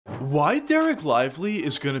Why Dereck Lively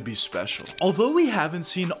is gonna be special. Although we haven't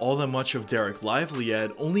seen all that much of Dereck Lively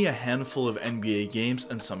yet, only a handful of NBA games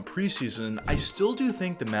and some preseason, I still do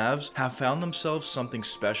think the Mavs have found themselves something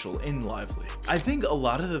special in Lively. I think a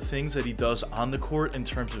lot of the things that he does on the court in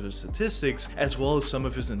terms of his statistics, as well as some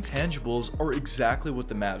of his intangibles, are exactly what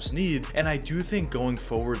the Mavs need, and I do think going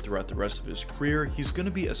forward throughout the rest of his career, he's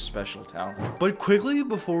gonna be a special talent. But quickly,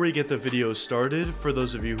 before we get the video started, for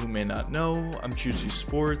those of you who may not know, I'm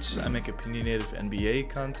JuicySports. I make opinionated NBA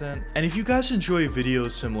content, and if you guys enjoy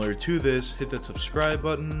videos similar to this, hit that subscribe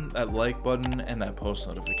button, that like button, and that post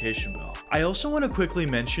notification bell. I also want to quickly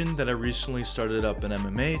mention that I recently started up an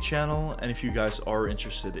MMA channel, and if you guys are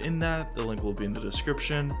interested in that, the link will be in the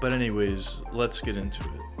description. But anyways, let's get into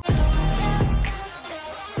it.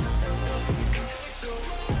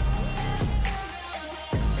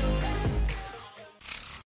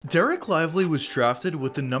 Dereck Lively was drafted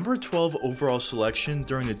with the number 12 overall selection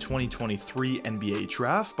during the 2023 NBA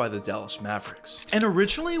draft by the Dallas Mavericks. And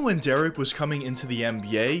originally when Dereck was coming into the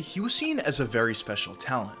NBA, he was seen as a very special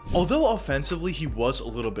talent. Although offensively he was a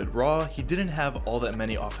little bit raw, he didn't have all that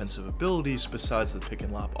many offensive abilities besides the pick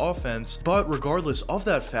and lob offense, but regardless of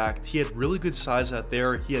that fact, he had really good size out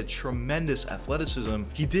there, he had tremendous athleticism,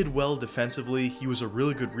 he did well defensively, he was a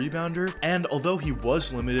really good rebounder, and although he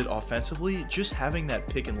was limited offensively, just having that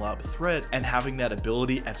pick and lob threat and having that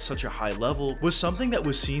ability at such a high level was something that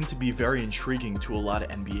was seen to be very intriguing to a lot of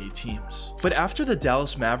NBA teams. But after the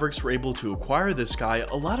Dallas Mavericks were able to acquire this guy,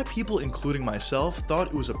 a lot of people, including myself, thought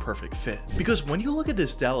it was a perfect fit. Because when you look at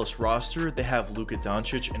this Dallas roster, they have Luka,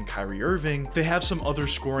 Doncic, and Kyrie Irving. They have some other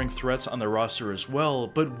scoring threats on the roster as well,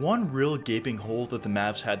 but one real gaping hole that the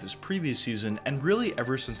Mavs had this previous season, and really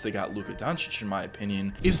ever since they got Luka Doncic in my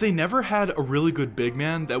opinion, is they never had a really good big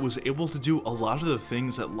man that was able to do a lot of the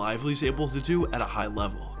things that Lively's able to do at a high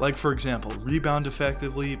level. Like for example, rebound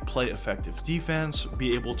effectively, play effective defense,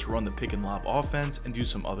 be able to run the pick and lob offense, and do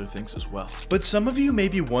some other things as well. But some of you may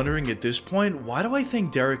be wondering at this point, why do I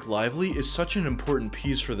think Dereck Lively is such an important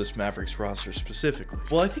piece for this Mavericks roster specifically?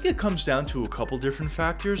 Well, I think it comes down to a couple different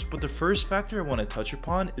factors, but the first factor I want to touch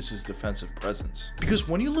upon is his defensive presence. Because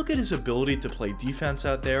when you look at his ability to play defense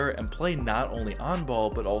out there and play not only on ball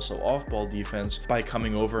but also off ball defense by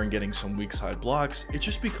coming over and getting some weak side blocks, it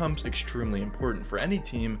just becomes extremely important for any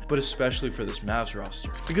team, but especially for this Mavs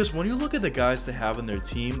roster. Because when you look at the guys they have on their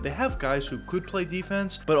team, they have guys who could play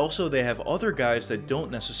defense, but also they have other guys that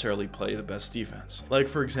don't necessarily play the best defense. Like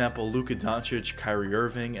for example, Luka Doncic, Kyrie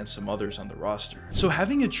Irving, and some others on the roster. So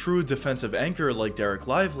having a true defensive anchor like Dereck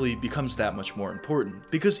Lively becomes that much more important.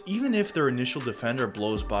 Because even if their initial defender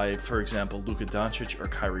blows by, for example, Luka Doncic or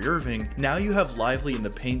Kyrie Irving, now you have Lively in the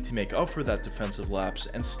paint to make up for that defensive lapse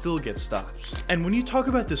and still get stops. And when you talk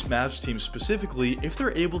about this Mavs team specifically, if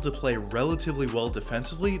they're able to play relatively well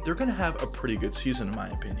defensively, they're going to have a pretty good season in my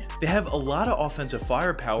opinion. They have a lot of offensive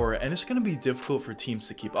firepower and it's going to be difficult for teams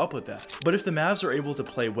to keep up with that. But if the Mavs are able to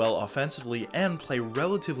play well offensively and play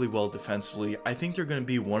relatively well defensively, I think they're going to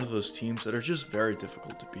be one of those teams that are just very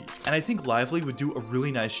difficult to beat. And I think Lively would do a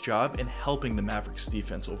really nice job in helping the Mavericks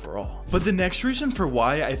defense overall. But the next reason for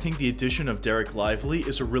why I think the addition of Dereck Lively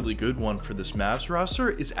is a really good one for this Mavs roster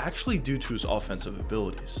is actually due to his offensive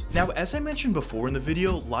abilities. Now, as I mentioned before in the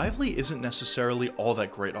video, Lively isn't necessarily all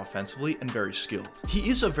that great offensively and very skilled. He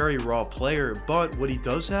is a very raw player, but what he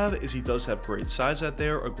does have is he does have great size out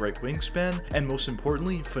there, a great wingspan, and most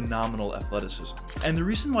importantly, phenomenal athleticism. And the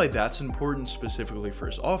reason why that's important specifically for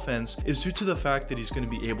his offense is due to the fact that he's going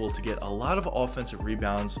to be able to get a lot of offensive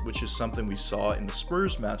rebounds, which is something we saw in the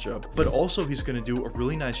Spurs matchup, but also he's going to do a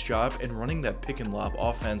really nice job in running that pick and lob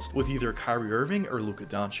offense with either Kyrie Irving or Luka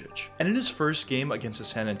Doncic. And in his first game against the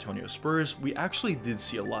San Antonio Spurs, we actually did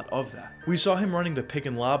see a lot of that. We saw him running the pick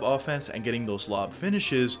and lob offense and getting those lob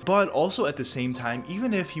finishes, but also at the same time,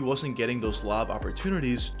 even if he wasn't getting those lob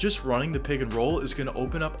opportunities, just running the pick and roll is going to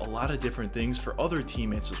open up a lot of different things for other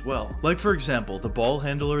teammates as well. Like for example, the ball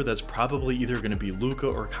handler that's probably either going to be Luka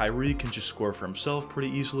or Kyrie can just score for himself pretty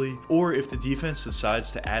easily, or if the defense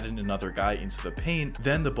decides to add in another guy into the paint,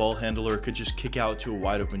 then the ball handler could just kick out to a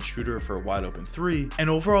wide open shooter for a wide open three. And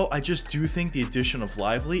overall, I just do think the addition of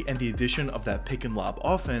Lively and the addition of that pick and lob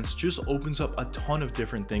offense just opens up a ton of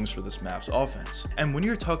different things for this Mavs offense. And when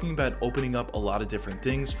you're talking about opening up a lot of different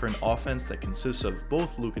things for an offense that consists of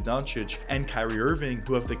both Luka Doncic and Kyrie Irving,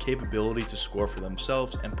 who have the capability to score for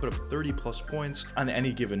themselves and put up 30 plus points on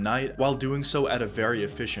any given night while doing so at a very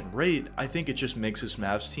efficient rate, I think it just makes this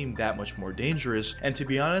Mavs team that much more dangerous. And to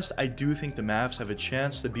be honest, I do think the Mavs have a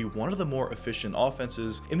chance to be one of the more efficient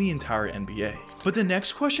offenses in the entire NBA. But the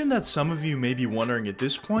next question that some of you may be wondering wondering at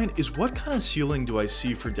this point is what kind of ceiling do I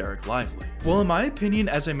see for Dereck Lively? Well, in my opinion,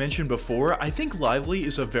 as I mentioned before, I think Lively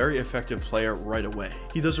is a very effective player right away.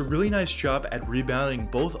 He does a really nice job at rebounding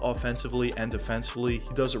both offensively and defensively.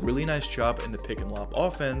 He does a really nice job in the pick and lob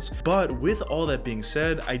offense, but with all that being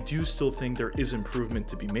said, I do still think there is improvement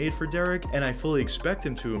to be made for Dereck, and I fully expect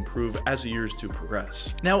him to improve as the years do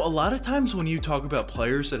progress. Now, a lot of times when you talk about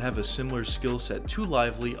players that have a similar skill set to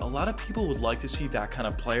Lively, a lot of people would like to see that kind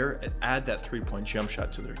of player and add that three-point jump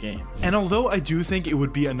shot to their game. And although I do think it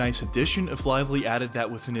would be a nice addition if Lively added that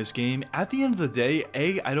within his game, at the end of the day,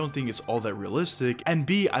 A, I don't think it's all that realistic, and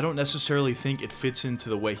B, I don't necessarily think it fits into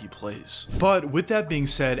the way he plays. But with that being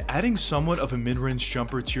said, adding somewhat of a mid-range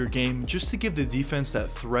jumper to your game just to give the defense that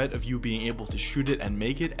threat of you being able to shoot it and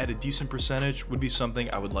make it at a decent percentage would be something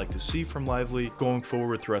I would like to see from Lively going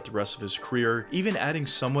forward throughout the rest of his career. Even adding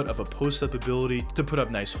somewhat of a post-up ability to put up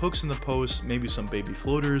nice hooks in the post, maybe some baby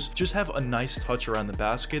floaters, just have a nice touch around the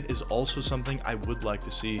basket is also something I would like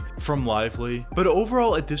to see from Lively. But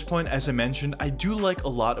overall at this point, as I mentioned, I do like a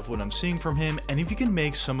lot of what I'm seeing from him, and if you can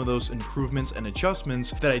make some of those improvements and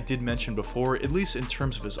adjustments that I did mention before, at least in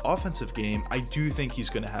terms of his offensive game, I do think he's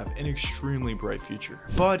going to have an extremely bright future.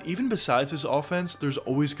 But even besides his offense, there's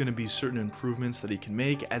always going to be certain improvements that he can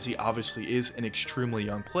make, as he obviously is an extremely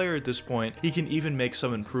young player at this point. He can even make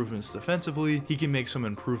some improvements defensively, he can make some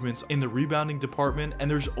improvements in the rebounding department, and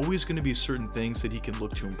there's always going to be certain things that he can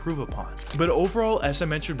look to improve upon. But overall, as I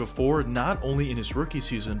mentioned before, not only in his rookie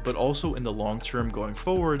season, but also in the long term going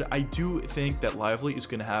forward, I do think that Lively is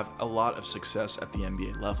going to have a lot of success at the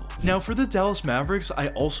NBA level. Now for the Dallas Mavericks, I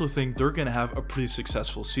also think they're going to have a pretty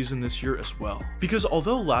successful season this year as well. Because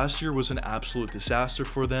although last year was an absolute disaster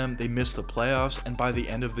for them, they missed the playoffs, and by the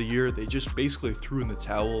end of the year, they just basically threw in the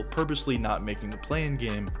towel, purposely not making the play-in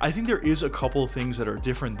game. I think there is a couple of things that are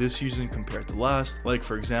different this season compared to last, like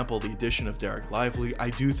for example, the addition of Dereck Lively. I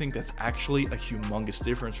do think that's actually a humongous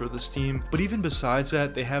difference for this team, but even besides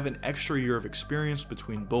that, they have an extra year of experience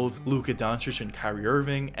between both Luka, Doncic, and Kyrie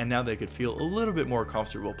Irving, and now they could feel a little bit more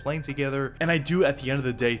comfortable playing together, and I do at the end of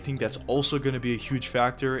the day think that's also going to be a huge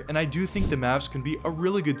factor, and I do think the Mavs can be a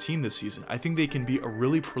really good team this season. I think they can be a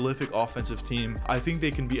really prolific offensive team, I think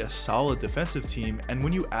they can be a solid defensive team, and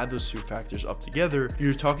when you add those two factors up together,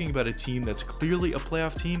 you're talking about a team that's clearly a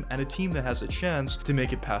playoff team and a team that has a chance to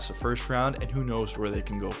make it past the first round, and who knows where they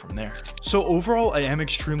can go from there. So overall, I am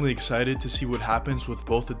extremely excited to see what happens with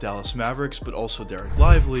both the Dallas Mavericks but also Dereck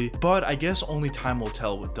Lively, but I guess only time will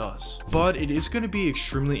tell what does. But it is going to be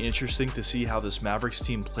extremely interesting to see how this Mavericks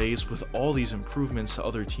team plays with all these improvements to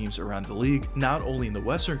other teams around the league, not only in the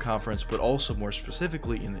Western Conference but also more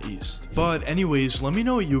specifically in the East. But anyways, let me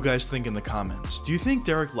know what you guys think in the comments. Do you think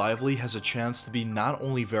Dereck Lively has a chance to be not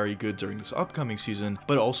only very good during this upcoming season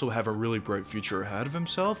but also have a really bright future ahead of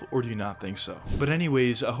himself, or do you not think so? But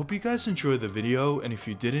anyways, I hope you guys enjoyed the video, and if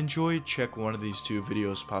you did enjoy, check one of these two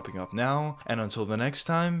videos popping up now, and until the next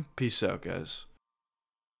time, peace out guys.